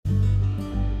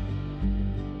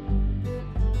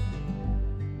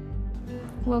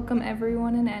Welcome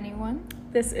everyone and anyone.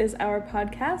 This is our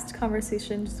podcast,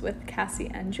 Conversations with Cassie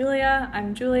and Julia.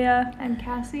 I'm Julia. I'm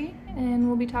Cassie, and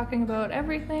we'll be talking about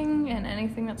everything and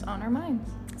anything that's on our minds.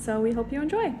 So we hope you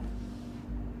enjoy.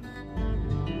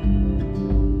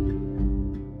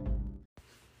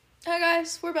 Hi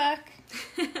guys, we're back.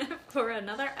 For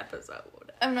another episode.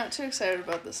 I'm not too excited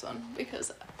about this one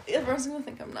because everyone's gonna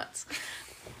think I'm nuts.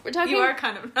 We're talking. You are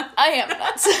kind of nuts. I am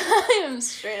nuts. I am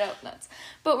straight up nuts.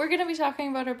 But we're gonna be talking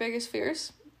about our biggest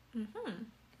fears. Mm-hmm.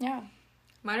 Yeah.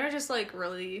 Mine are just like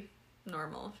really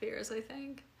normal fears, I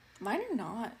think. Mine are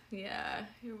not. Yeah,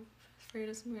 you're afraid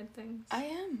of some weird things. I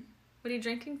am. What are you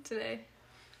drinking today?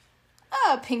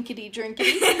 Pinkety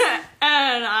drinkety.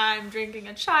 And I'm drinking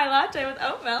a chai latte with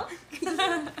oat milk.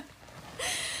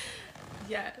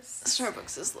 Yes.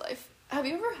 Starbucks is life. Have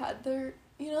you ever had that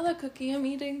cookie I'm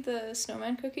eating, the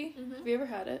snowman cookie? Mm-hmm. Have you ever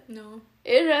had it? No.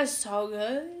 It is so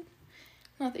good.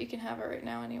 Not that you can have it right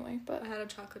now anyway, but... I had a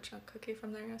chocolate chunk cookie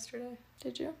from there yesterday.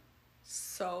 Did you?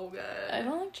 So good. I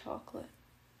don't like chocolate.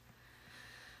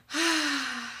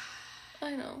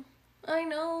 I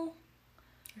know.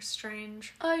 You're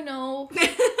strange. I know.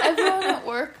 Everyone at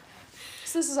work,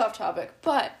 so this is off topic,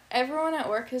 but everyone at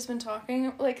work has been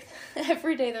talking, like,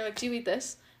 every day they're like, do you eat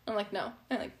this? I'm like, no.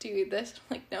 I'm like, do you eat this?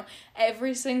 I'm like, no.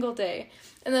 Every single day.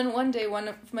 And then one day, one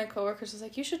of my coworkers was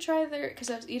like, you should try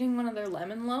because I was eating one of their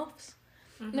lemon loaves.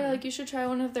 Mm-hmm. And they're like, you should try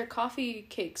one of their coffee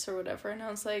cakes or whatever. And I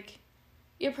was like,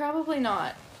 yeah, probably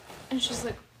not. And she's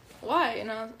like, why?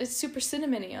 And it's super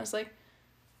cinnamony. I was like,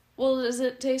 well, does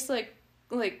it taste like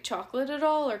chocolate at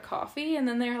all or coffee? And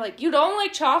then they're like, you don't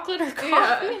like chocolate or coffee?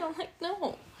 Yeah. And I'm like,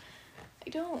 no, I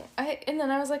don't. And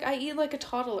then I was like, I eat like a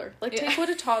toddler. Like, take what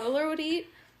a toddler would eat,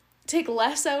 take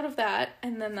less out of that,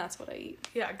 and then that's what I eat.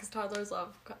 Yeah, because toddlers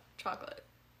love chocolate.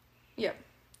 Yep,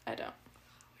 I don't.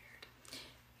 Weird.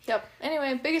 Yep.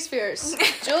 Anyway, biggest fears.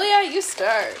 Julia, you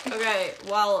start. Okay,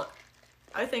 well,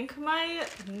 I think my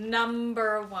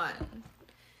number one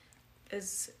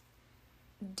is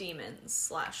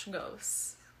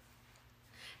demons/ghosts.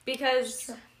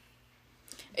 Because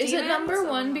is it number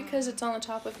one because it's on the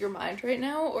top of your mind right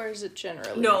now, or is it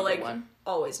generally number one?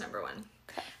 Always number one.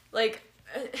 Okay. Like,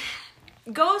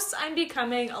 ghosts I'm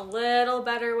becoming a little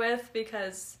better with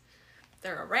because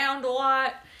they're around a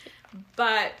lot,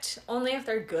 but only if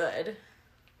they're good.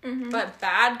 Mm-hmm. But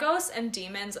bad ghosts and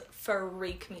demons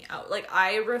freak me out. Like,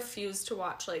 I refuse to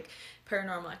watch, like,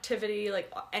 Paranormal Activity,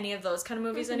 like, any of those kind of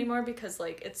movies anymore because,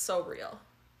 like, it's so real.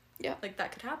 Yeah. Like,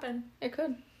 that could happen. It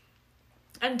could.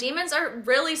 And demons are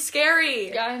really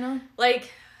scary. Yeah, I know.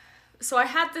 Like, so I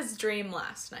had this dream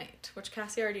last night, which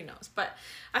Cassie already knows, but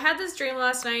I had this dream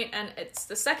last night, and it's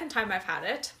the second time I've had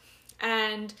it.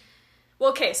 And,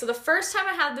 well, okay, so the first time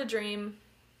I had the dream,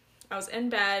 I was in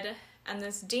bed, and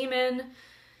this demon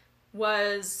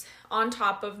was on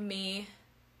top of me.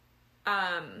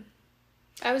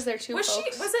 I was there too, was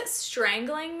folks. Was it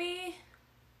strangling me?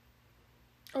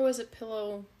 Or was it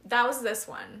pillow? That was this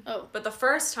one. Oh. But the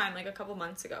first time, like a couple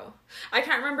months ago. I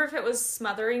can't remember if it was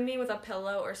smothering me with a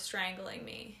pillow or strangling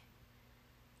me.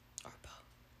 Or both.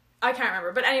 I can't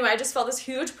remember. But anyway, I just felt this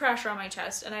huge pressure on my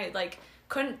chest, and I, like,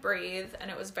 couldn't breathe, and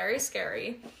it was very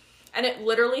scary. And it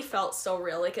literally felt so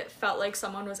real. Like, it felt like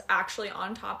someone was actually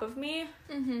on top of me,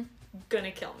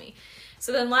 gonna kill me.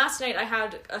 So then last night, I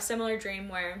had a similar dream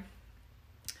where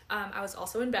I was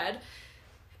also in bed,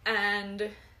 and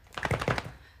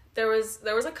there was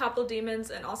a couple demons,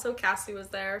 and also Cassie was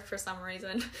there for some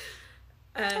reason.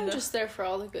 And I'm just there for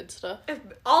all the good stuff.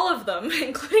 All of them,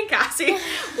 including Cassie,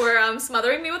 were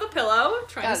smothering me with a pillow,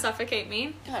 trying to suffocate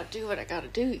me. Gotta do what I gotta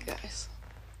do, you guys.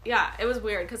 Yeah, it was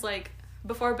weird, because, like,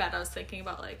 before bed, I was thinking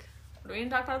about, like, what are we going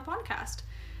to talk about on the podcast?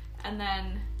 And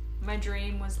then my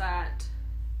dream was that,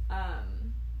 it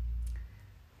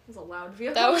was a loud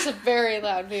vehicle. That was a very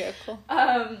loud vehicle.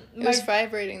 It was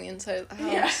vibrating the inside of the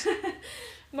house. Yeah.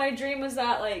 My dream was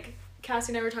that, like,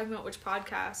 Cassie and I were talking about which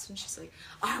podcast, and she's like,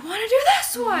 I want to do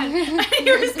this one! And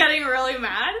you were just getting really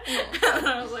mad. And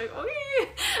I was like,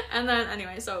 okay. And then,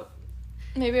 anyway, so.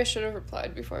 Maybe I should have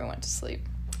replied before I went to sleep.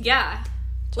 Yeah.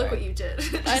 Sorry. Look what you did.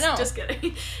 I know. Just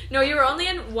kidding. No, you were only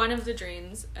in one of the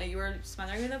dreams. You were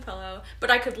smothering me with a pillow, but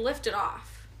I could lift it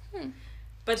off.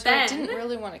 But so then I didn't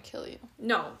really want to kill you.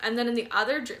 No, and then in the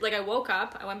other dream, like, I woke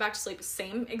up, I went back to sleep,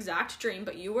 same exact dream,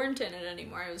 but you weren't in it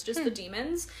anymore. It was just the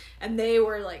demons, and they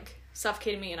were, like,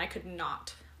 suffocating me, and I could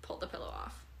not pull the pillow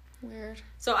off. Weird.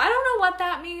 So I don't know what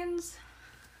that means,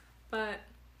 but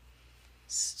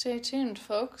stay tuned,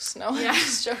 folks. No, yeah. I'm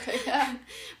just joking. Yeah.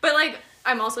 But, like,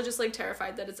 I'm also just, like,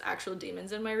 terrified that it's actual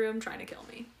demons in my room trying to kill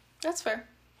me. That's fair.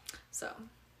 So,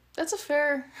 That's a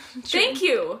fair... Thank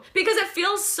you! Because it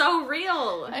feels so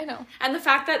real. I know. And the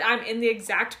fact that I'm in the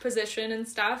exact position and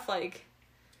stuff, like,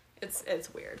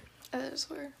 it's weird. That is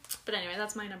weird. But anyway,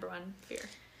 that's my number one fear.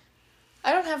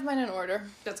 I don't have mine in order.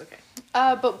 That's okay.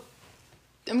 But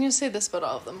I'm going to say this about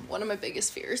all of them. One of my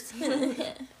biggest fears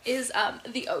is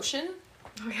the ocean.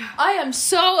 Oh, yeah. I am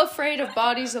so afraid of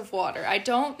bodies of water. I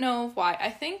don't know why. I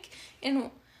think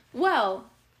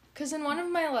because in one of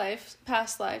my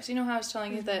past lives, you know how I was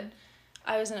telling you that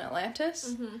I was in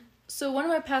Atlantis? Mm-hmm. So one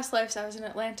of my past lives, I was in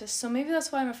Atlantis. So maybe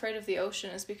that's why I'm afraid of the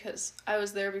ocean, is because I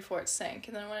was there before it sank.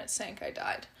 And then when it sank, I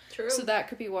died. True. So that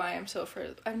could be why I'm so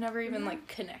afraid. I've never even,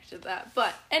 connected that.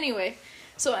 But anyway,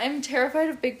 so I'm terrified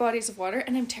of big bodies of water,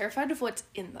 and I'm terrified of what's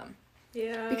in them.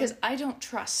 Yeah. Because I don't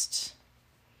trust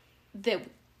that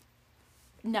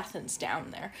nothing's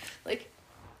down there. Like,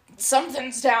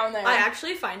 something's down there. I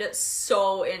actually find it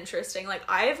so interesting. Like,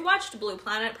 I've watched Blue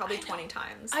Planet probably 20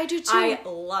 times. I do too. I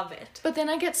love it. But then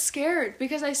I get scared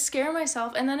because I scare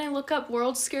myself, and then I look up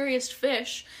world's scariest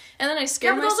fish, and then I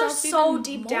scare myself those are so even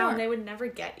deep more. down, they would never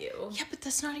get you. Yeah, but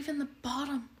that's not even the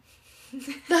bottom.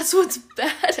 That's what's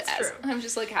bad. True. I'm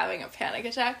just, like, having a panic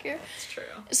attack here. It's true.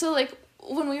 So, like,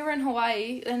 when we were in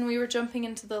Hawaii, and we were jumping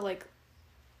into the, like,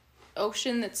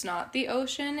 ocean that's not the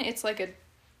ocean, it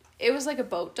was like a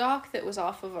boat dock that was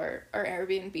off of our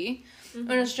Airbnb. Mm-hmm.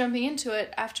 When I was jumping into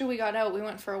it, after we got out, we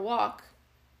went for a walk.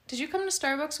 Did you come to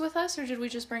Starbucks with us, or did we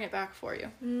just bring it back for you?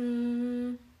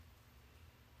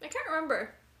 I can't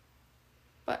remember.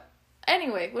 But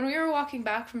anyway, when we were walking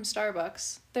back from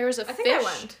Starbucks, there was a fish. I think I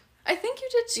went. I think you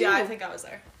did too. Yeah, I think I was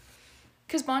there.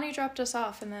 Because Bonnie dropped us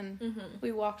off, and then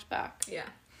we walked back. Yeah.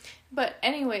 But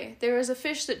anyway, there was a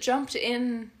fish that jumped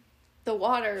in the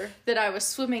water that I was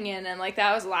swimming in, and, like,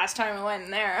 that was the last time I went in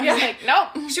there. I was like,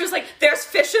 nope. She was like, there's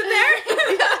fish in there?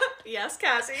 Yes,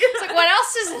 Cassie. It's like, what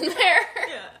else is in there?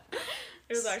 Yeah.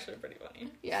 It was actually pretty funny.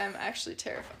 Yeah, I'm actually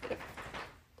terrified.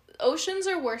 Oceans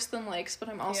are worse than lakes, but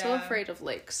I'm also afraid of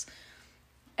lakes.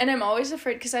 And I'm always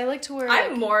afraid, because I like to wear,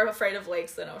 I'm more afraid of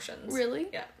lakes than oceans. Really?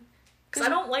 Yeah. Because I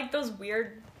don't like those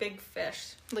weird big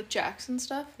fish. like jacks and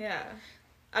stuff. Yeah.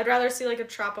 I'd rather see, like, a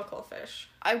tropical fish.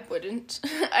 I wouldn't.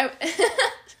 I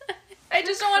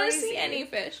just don't want to see any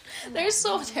fish. They're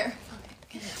so terrifying.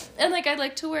 And, like, I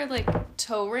like to wear, like,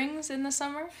 toe rings in the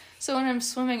summer. So when I'm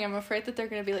swimming, I'm afraid that they're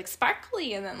going to be, like,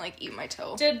 sparkly and then, like, eat my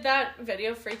toe. Did that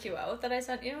video freak you out that I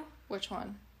sent you? Which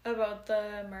one? About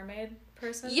the mermaid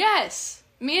person? Yes!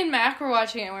 Me and Mac were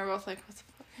watching it, and we were both like, what the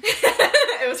fuck?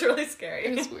 It was really scary.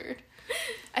 It was weird.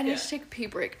 I need to take a pee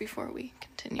break before we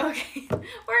continue. Okay. We're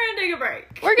gonna take a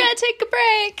break. We're gonna take a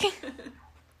break!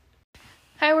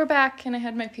 Hi, we're back, and I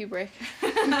had my pee break.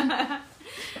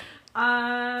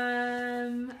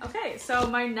 Okay, so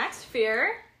my next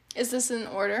fear... Is this in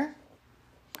order?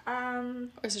 Or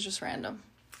is it just random?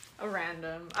 A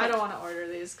random. I don't want to order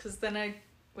these, because then I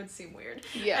would seem weird.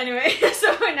 Yeah. Anyway,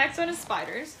 so my next one is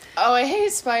spiders. Oh, I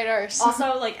hate spiders.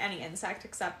 Also, like, any insect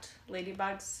except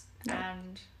ladybugs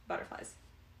and butterflies.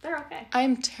 They're okay.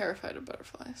 I'm terrified of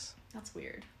butterflies. That's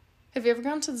weird. Have you ever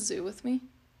gone to the zoo with me?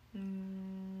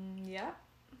 Yeah.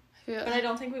 Have you... But I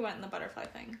don't think we went in the butterfly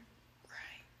thing.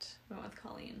 Right. We went with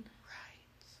Colleen.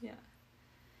 Right. Yeah.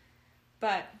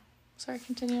 But... Sorry,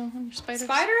 continue on your spiders.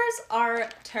 Spiders are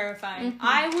terrifying.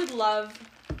 I would love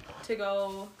to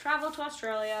go travel to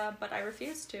Australia, but I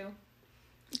refuse to.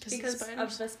 Because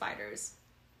of the spiders.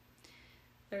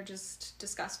 They're just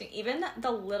disgusting. Even the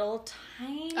little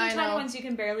tiny ones you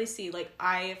can barely see, like,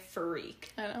 I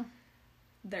freak. I know.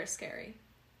 They're scary.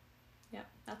 Yeah,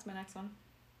 that's my next one.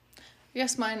 I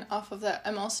guess mine off of that.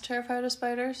 I'm also terrified of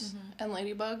spiders and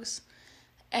ladybugs.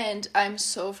 And I'm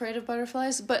so afraid of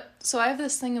butterflies. But, so I have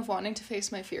this thing of wanting to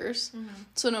face my fears.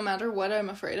 So no matter what I'm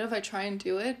afraid of, I try and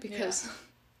do it because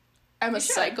I'm a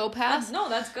psychopath. No,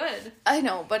 that's good. I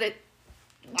know, but it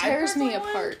tears me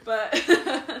apart.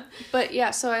 But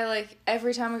yeah, so I, like,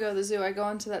 every time I go to the zoo, I go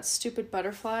into that stupid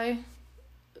butterfly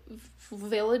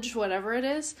village, whatever it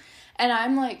is, and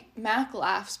I'm like, Mac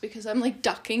laughs because I'm, like,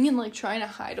 ducking and, like, trying to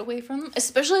hide away from them,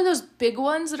 especially those big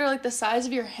ones that are, like, the size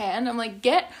of your hand. I'm like,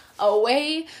 get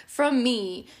away from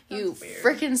me, you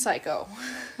freaking psycho.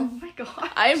 Oh my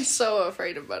god. I'm so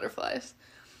afraid of butterflies.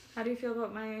 How do you feel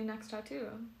about my next tattoo?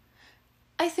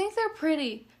 I think they're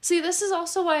pretty. See, this is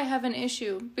also why I have an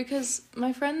issue, because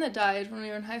my friend that died when we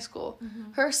were in high school,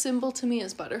 her symbol to me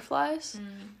is butterflies.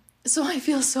 So I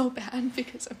feel so bad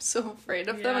because I'm so afraid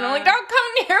of them, and I'm like, don't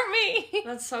come near me!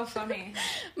 That's so funny.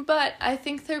 But I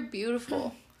think they're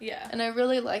beautiful. Yeah. And I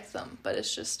really like them, but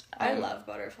it's just... I love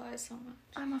butterflies so much.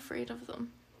 I'm afraid of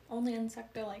them. Only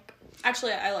insect I like.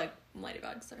 Actually, I like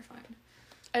ladybugs. They're fine.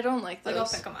 I don't like those. Like, I'll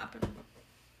pick them up.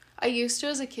 I used to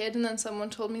as a kid, and then someone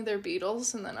told me they're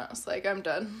beetles, and then I was like, I'm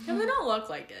done. Yeah, they don't look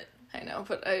like it. I know,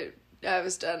 but I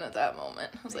was done at that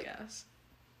moment. I was like, guess.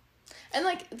 And,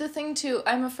 like, the thing, too,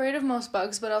 I'm afraid of most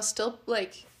bugs, but I'll still,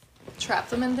 like, trap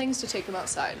them in things to take them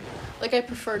outside. Like, I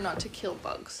prefer not to kill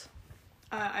bugs.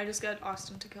 I just get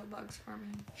Austin to kill bugs for me.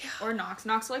 Yeah. Or Knox.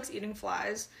 Knox likes eating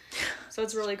flies. So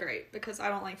it's really great because I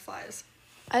don't like flies.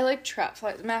 I like trap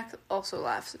flies. Mac also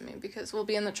laughs at me because we'll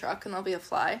be in the truck and there'll be a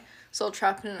fly. So I'll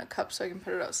trap it in a cup so I can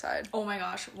put it outside. Oh my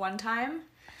gosh. One time,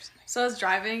 so I was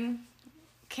driving,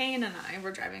 Kane and I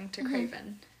were driving to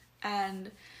Craven.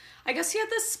 And I guess he had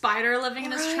this spider living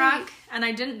in his truck. And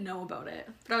I didn't know about it.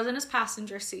 But I was in his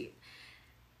passenger seat.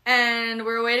 And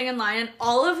we were waiting in line, and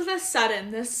all of a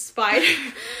sudden, this spider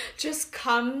just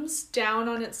comes down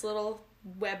on its little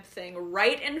web thing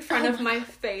right in front of my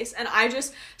face, and I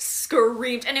just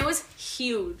screamed, and it was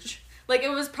huge. Like,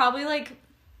 it was probably, like,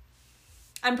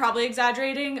 I'm probably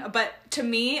exaggerating, but to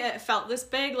me, it felt this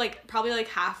big, like, probably, like,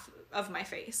 half of my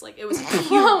face. Like, it was huge.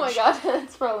 Oh my god,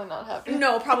 it's probably not happening.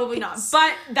 No, probably not.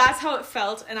 But that's how it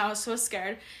felt, and I was so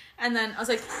scared. And then I was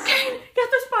like, get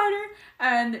the spider!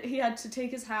 And he had to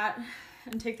take his hat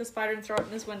and take the spider and throw it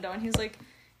in his window. And he's like,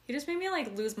 he just made me,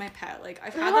 like, lose my pet. Like,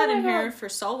 I've had that in here for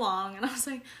so long. And I was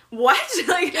like, what?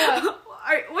 Like,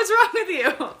 what's wrong with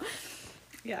you?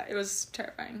 Yeah, it was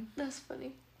terrifying. That's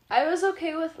funny. I was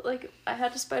okay with, like, I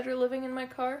had a spider living in my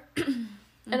car.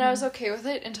 And I was okay with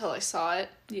it until I saw it.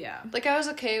 Yeah. Like, I was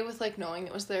okay with, like, knowing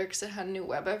it was there because it had a new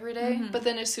web every day. But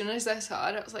then as soon as I saw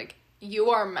it, I was like,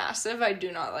 you are massive. I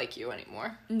do not like you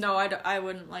anymore. No, I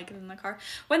wouldn't like it in the car.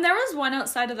 When there was one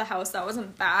outside of the house, that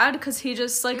wasn't bad because he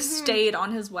just, like, stayed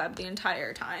on his web the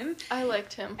entire time. I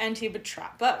liked him. And he would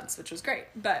trap bugs, which was great.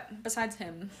 But besides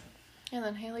him... And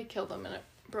then Haley killed him and it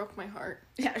broke my heart.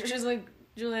 Yeah, she was like,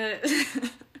 Julia,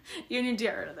 you need to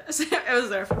get rid of this. It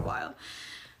was there for a while.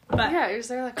 But yeah, he was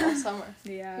there, like, all summer.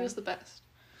 Yeah. He was the best.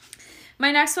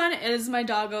 My next one is my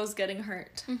doggos getting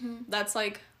hurt. That's,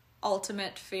 like...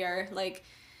 ultimate fear. Like,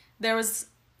 there was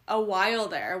a while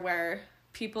there where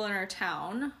people in our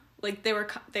town, like, they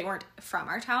weren't from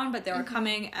our town, but they were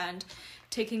coming and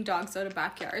taking dogs out of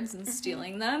backyards and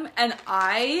stealing them, and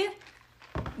I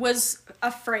was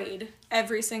afraid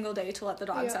every single day to let the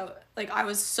dogs out. Like, I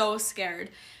was so scared.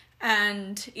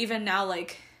 And even now,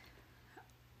 like,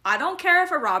 I don't care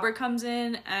if a robber comes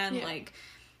in and like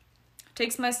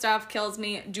takes my stuff, kills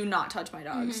me, do not touch my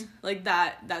dogs. Like,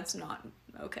 that's not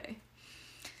okay.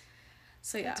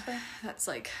 So yeah, that's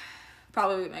like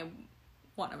probably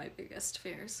one of my biggest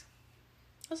fears.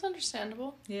 That's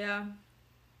understandable. Yeah.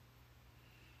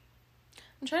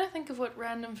 I'm trying to think of what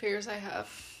random fears I have.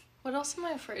 What else am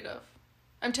I afraid of?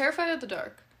 I'm terrified of the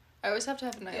dark. I always have to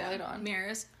have a nightlight on.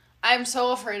 Mirrors. I'm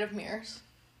so afraid of mirrors.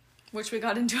 Which we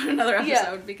got into in another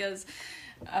episode because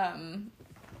Cassie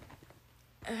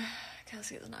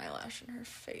has an eyelash in her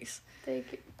face.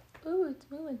 Thank you. Ooh, it's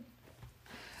moving.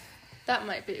 That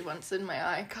might be what's in my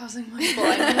eye causing my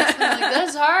blindness. I'm like,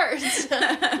 that's hard.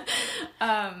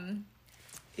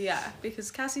 Yeah,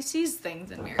 because Cassie sees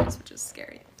things in mirrors, which is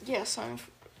scary. Yeah, so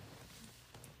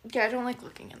I don't like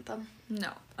looking at them.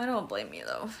 No, I don't blame you,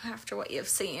 though, after what you've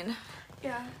seen.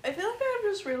 Yeah, I feel like I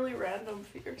have just really random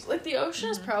fears. Like, the ocean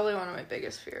is probably one of my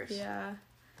biggest fears. Yeah.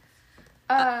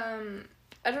 I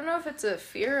don't know if it's a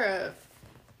fear of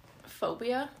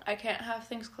phobia. I can't have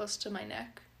things close to my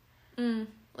neck.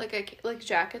 Like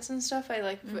jackets and stuff. I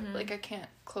like I can't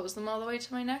close them all the way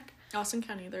to my neck. Austin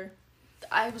can't either.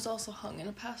 I was also hung in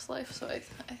a past life, so I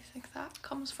think that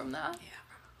comes from that. Yeah,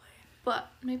 probably.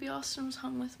 But maybe Austin was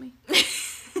hung with me.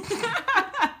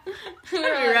 That'd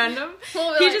be random.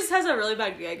 He just has a really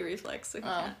bad gag reflex. So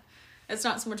it's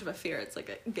not so much of a fear; it's like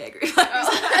a gag reflex.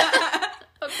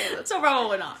 Okay, that's so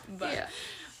probably not. But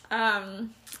yeah.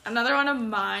 Another one of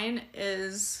mine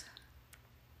is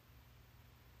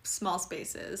small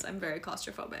spaces. I'm very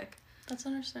claustrophobic. That's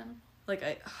understandable.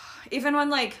 Like, even when,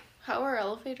 like... How are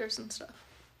elevators and stuff?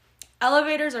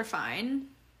 Elevators are fine.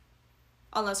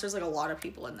 Unless there's, like, a lot of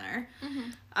people in there.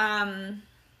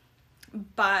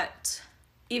 But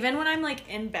even when I'm, like,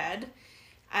 in bed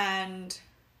and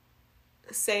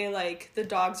say, like, the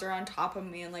dogs are on top of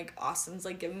me and, like, Austin's,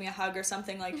 like, giving me a hug or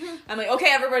something, like, I'm like, okay,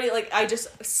 everybody, like, I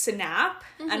just snap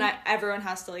and everyone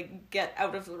has to, like, get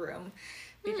out of the room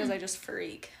because I just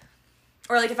freak.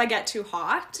 Or, like, if I get too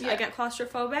hot, I get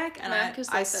claustrophobic, and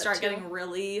I start getting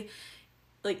really,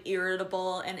 like,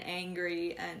 irritable and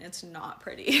angry, and it's not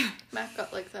pretty. Matt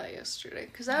got like that yesterday,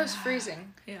 because I was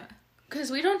freezing. Yeah.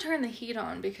 Because we don't turn the heat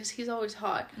on, because he's always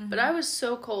hot. But I was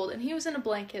so cold, and he was in a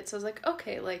blanket, so I was like,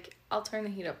 okay, like, I'll turn the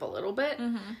heat up a little bit.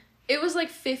 It was like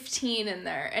 15 in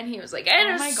there, and he was like,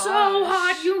 "It my is so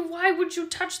gosh. hot. Why would you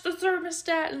touch the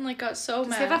thermostat?" And like got so Does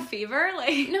mad. he have a fever?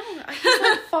 Like, No, he's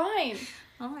like fine.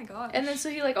 Oh my gosh. And then so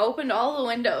he like opened all the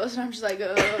windows, and I'm just like,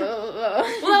 Well,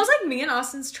 that was like me in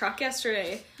Austin's truck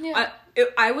yesterday. Yeah.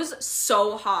 I was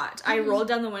so hot. I rolled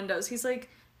down the windows. He's like,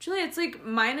 Julia, it's like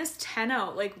 -10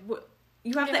 out. Like,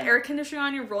 you have the air conditioning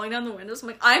on, you're rolling down the windows. I'm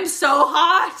like, I'm so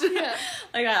hot. Yeah.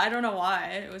 Like, I don't know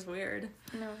why. It was weird.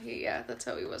 No, that's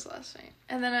how he was last night.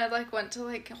 And then I like went to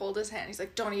like hold his hand. He's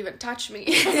like, "Don't even touch me."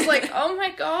 I was like, "Oh my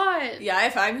god." Yeah,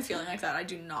 if I'm feeling like that, I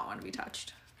do not want to be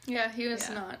touched. Yeah, he was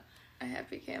not a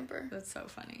happy camper. That's so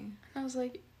funny. I was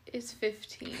like, it's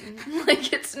 15.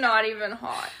 Like, it's not even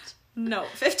hot. No,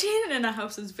 15 in a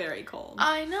house is very cold.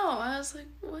 I know. I was like,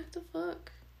 what the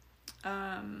fuck?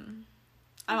 I'm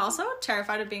also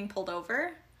terrified of being pulled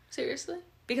over. Seriously?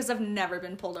 Because I've never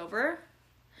been pulled over.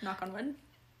 Knock on wood.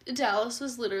 Dallas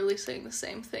was literally saying the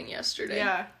same thing yesterday.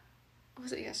 Yeah.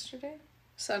 Was it yesterday?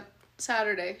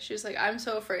 Saturday. She was like, I'm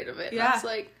so afraid of it. Yeah. And I was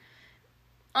like,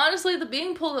 honestly, the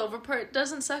being pulled over part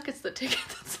doesn't suck. It's the ticket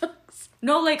that sucks.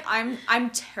 No, like, I'm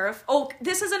terrified. Oh,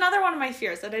 this is another one of my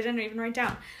fears that I didn't even write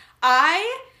down.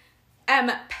 I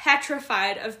am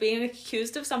petrified of being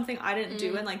accused of something I didn't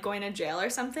do and, like, going to jail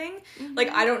or something. Mm-hmm. Like,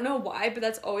 I don't know why, but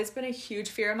that's always been a huge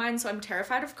fear of mine. So I'm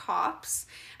terrified of cops,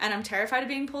 and I'm terrified of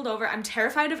being pulled over. I'm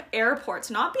terrified of airports,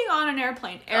 not being on an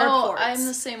airplane, airports. Oh, I'm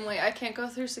the same way. I can't go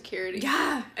through security.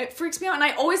 Yeah, it freaks me out, and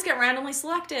I always get randomly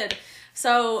selected.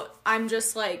 So I'm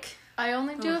just like... I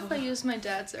only do if I use my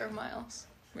dad's air miles.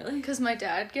 Really? Because my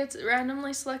dad gets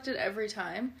randomly selected every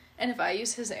time. And if I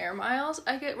use his air miles,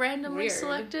 I get randomly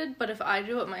selected. But if I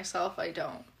do it myself, I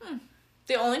don't.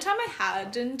 The only time I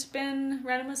hadn't been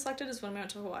randomly selected is when we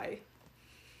went to Hawaii.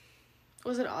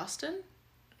 Was it Austin?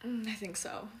 I think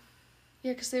so.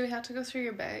 Yeah, because they had to go through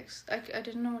your bags. I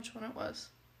didn't know which one it was.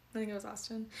 I think it was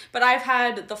Austin. But I've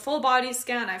had the full body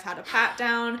scan. I've had a pat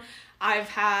down. I've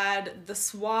had the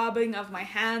swabbing of my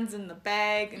hands in the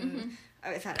bag. And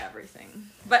I've had everything.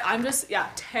 But I'm just,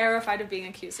 terrified of being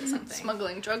accused of something.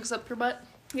 Smuggling drugs up your butt?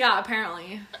 Yeah,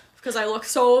 apparently. Because I look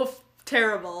so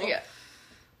terrible. Yeah.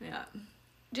 Yeah.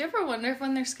 Do you ever wonder if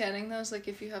when they're scanning those, like,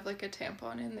 if you have, like, a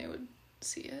tampon in, they would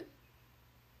see it?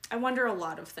 I wonder a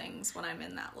lot of things when I'm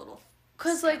in that little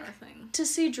Because, like, thing. to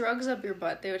see drugs up your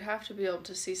butt, they would have to be able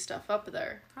to see stuff up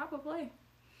there. Probably.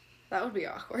 That would be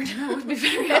awkward. That would be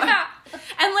very awkward.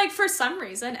 And, like, for some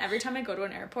reason, every time I go to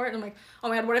an airport, I'm like, oh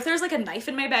my god, what if there's, like, a knife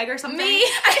in my bag or something? Me!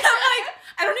 And I'm like,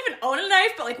 I don't even own a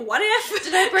knife, but, like, what if?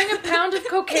 Did I bring a pound of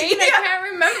cocaine? I can't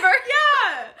remember.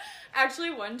 Yeah!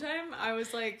 Actually, one time, I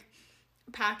was, like,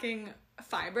 packing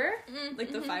fiber,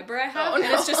 like the fiber I have, and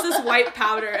it's just this white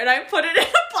powder, and I put it in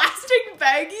a plastic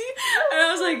baggie, and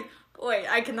I was like, wait,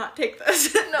 I cannot take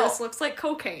this. No. This looks like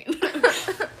cocaine.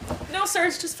 No, sir,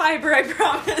 it's just fiber, I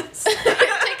promise. Take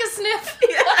a sniff.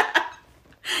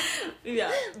 Yeah,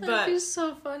 That'd but be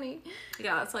so funny.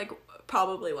 yeah, it's like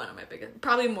probably one of my biggest,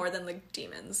 probably more than like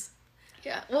demons.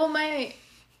 Yeah, well, my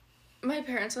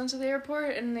parents went to the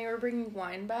airport and they were bringing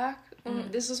wine back.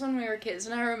 This was when we were kids,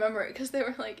 and I remember it because they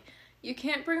were like, you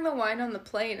can't bring the wine on the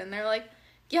plane, and they're like,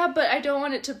 yeah, but I don't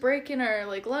want it to break in our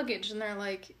like luggage, and they're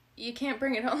like, you can't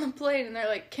bring it on the plane, and they're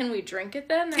like, can we drink it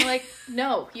then? They're like,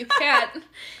 no, you can't.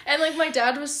 And like my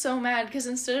dad was so mad because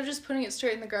instead of just putting it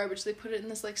straight in the garbage, they put it in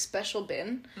this like special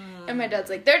bin, and my dad's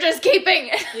like, they're just keeping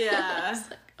it. Yeah. I was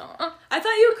like, aw. I thought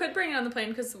you could bring it on the plane,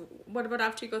 because what about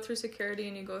after you go through security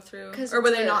and you go through... Or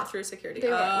were they not through security? We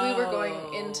were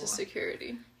going into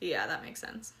security. Yeah, that makes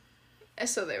sense. And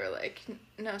so they were like,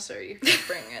 no, sir, you can't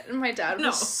bring it. And my dad was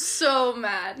No. so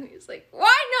mad. And he's like,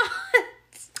 why not?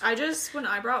 When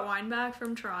I brought wine back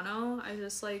from Toronto, I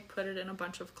just, like, put it in a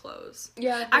bunch of clothes.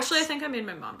 Yeah. Actually, I think I made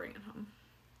my mom bring it home.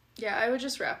 Yeah, I would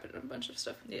just wrap it in a bunch of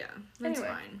stuff. Yeah, that's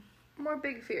Anyway. fine. More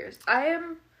big fears.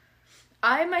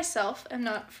 I myself am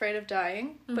not afraid of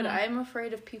dying, but I am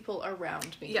afraid of people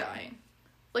around me dying.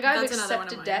 Like, I've That's another one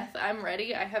of accepted mine. death. I'm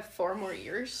ready. I have 4 more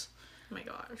years. Oh my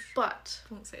gosh. But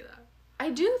Don't say that. I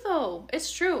do, though.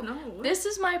 It's true. No. This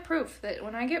is my proof that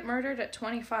when I get murdered at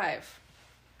 25,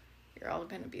 you're all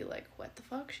gonna be like, what the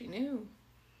fuck? She knew.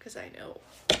 Because I know.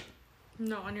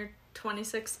 No, on your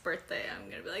 26th birthday, I'm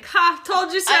gonna be like, ha,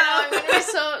 told you so! I know, I'm gonna be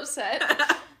so upset.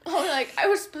 I'll be like, I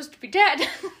was supposed to be dead.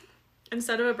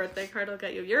 Instead of a birthday card, I'll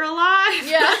get you, you're alive!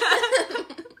 Yeah.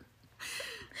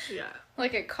 Yeah.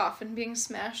 Like a coffin being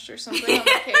smashed or something on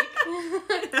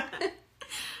the cake.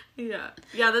 Yeah.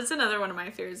 Yeah, that's another one of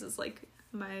my fears, is, like,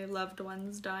 my loved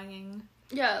ones dying.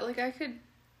 Yeah, like I could...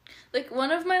 Like,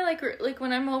 one of my, like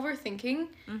when I'm overthinking,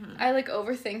 I, like,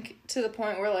 overthink to the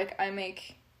point where, like, I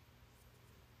make...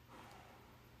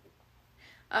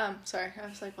 Sorry, I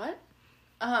was like, what?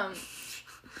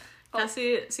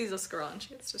 Cassie sees a squirrel and she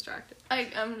gets distracted.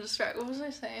 I'm distracted. What was I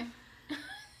saying?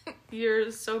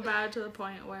 You're so bad to the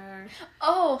point where...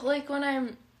 Oh, like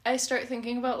when I start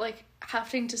thinking about, like,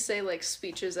 having to say, like,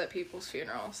 speeches at people's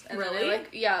funerals. And Really? Then I, like,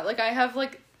 yeah, like, I have,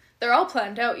 like, they're all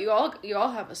planned out. You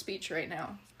all have a speech right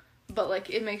now. But, like,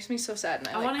 it makes me so sad and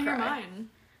I want to hear cry. mine.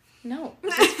 No,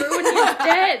 this is for when you're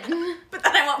dead. But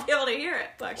then I won't be able to hear it.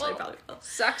 Well, actually, I probably will.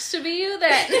 Sucks to be you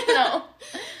then. No.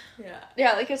 Yeah.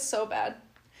 Yeah, like, it's so bad.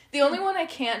 The only one I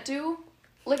can't do,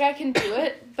 like, I can do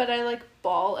it, but I, like,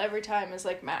 bawl every time is,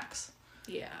 like, Max.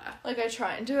 Yeah. Like, I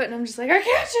try and do it, and I'm just like, I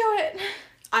can't do it!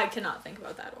 I cannot think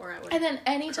about that, or I would. And then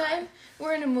anytime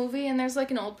we're in a movie and there's,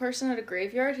 like, an old person at a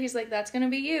graveyard, he's like, that's gonna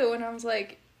be you. And I was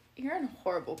like, you're a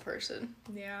horrible person.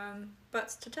 Yeah, but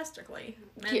statistically,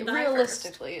 Yeah,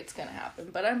 realistically, it's gonna happen.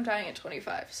 But I'm dying at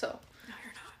 25, so. No,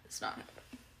 you're not. It's not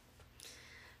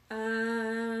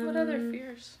happening. What other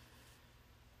fears?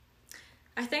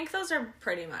 I think those are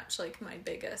pretty much, like, my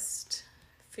biggest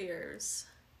fears.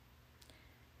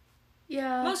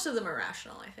 Yeah. Most of them are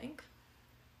rational, I think.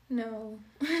 No.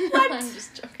 What? I'm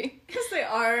just joking. Yes, they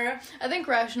are. I think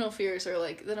rational fears are,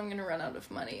 like, that I'm gonna run out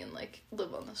of money and, like,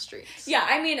 live on the streets. Yeah,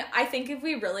 I mean, I think if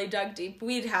we really dug deep,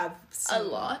 we'd have A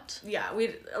lot. Yeah,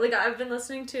 like, I've been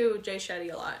listening to Jay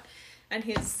Shetty a lot, and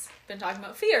he's been talking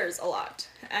about fears a lot,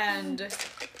 and...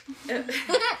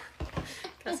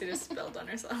 Cassie just spilled on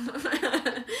herself.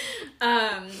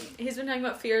 He's been talking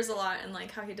about fears a lot, and,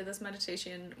 like, how he did this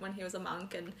meditation when he was a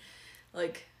monk, and,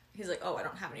 like... He's like, oh, I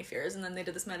don't have any fears. And then they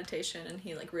did this meditation and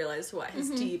he, like, realized what his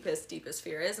deepest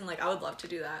fear is. And, like, I would love to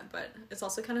do that, but it's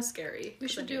also kind of scary. We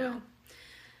should do it.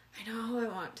 I know, I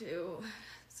want to.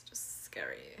 It's just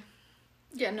scary.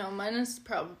 Yeah, no, mine is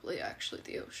probably actually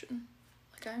the ocean.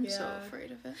 Like, I'm so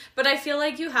afraid of it. But I feel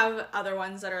like you have other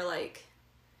ones that are, like,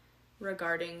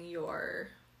 regarding your...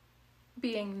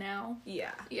 Being now?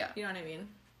 Yeah. Yeah. You know what I mean?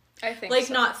 I think like,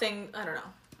 so. not I don't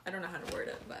know. I don't know how to word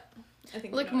it, but... I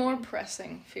think like, more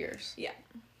pressing fears. Yeah.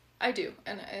 I do.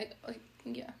 And I, like,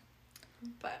 yeah.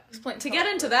 But to get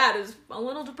into that is a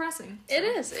little depressing. So. It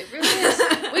is. It really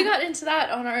is. We got into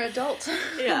that on our adult.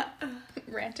 Yeah.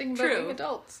 Ranting about being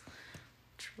adults.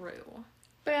 True.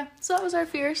 But yeah, so that was our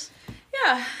fears.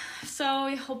 Yeah. So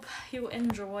we hope you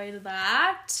enjoyed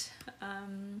that.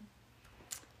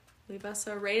 Leave us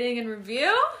a rating and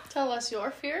review. Tell us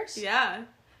your fears. Yeah.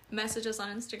 Message us on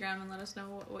Instagram and let us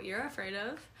know what you're afraid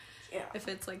of. Yeah. If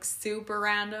it's, like, super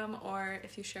random or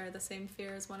if you share the same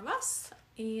fear as one of us.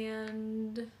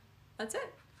 And that's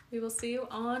it. We will see you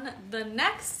on the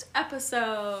next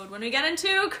episode when we get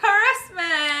into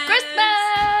Christmas.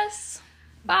 Christmas!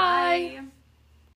 Bye. Bye.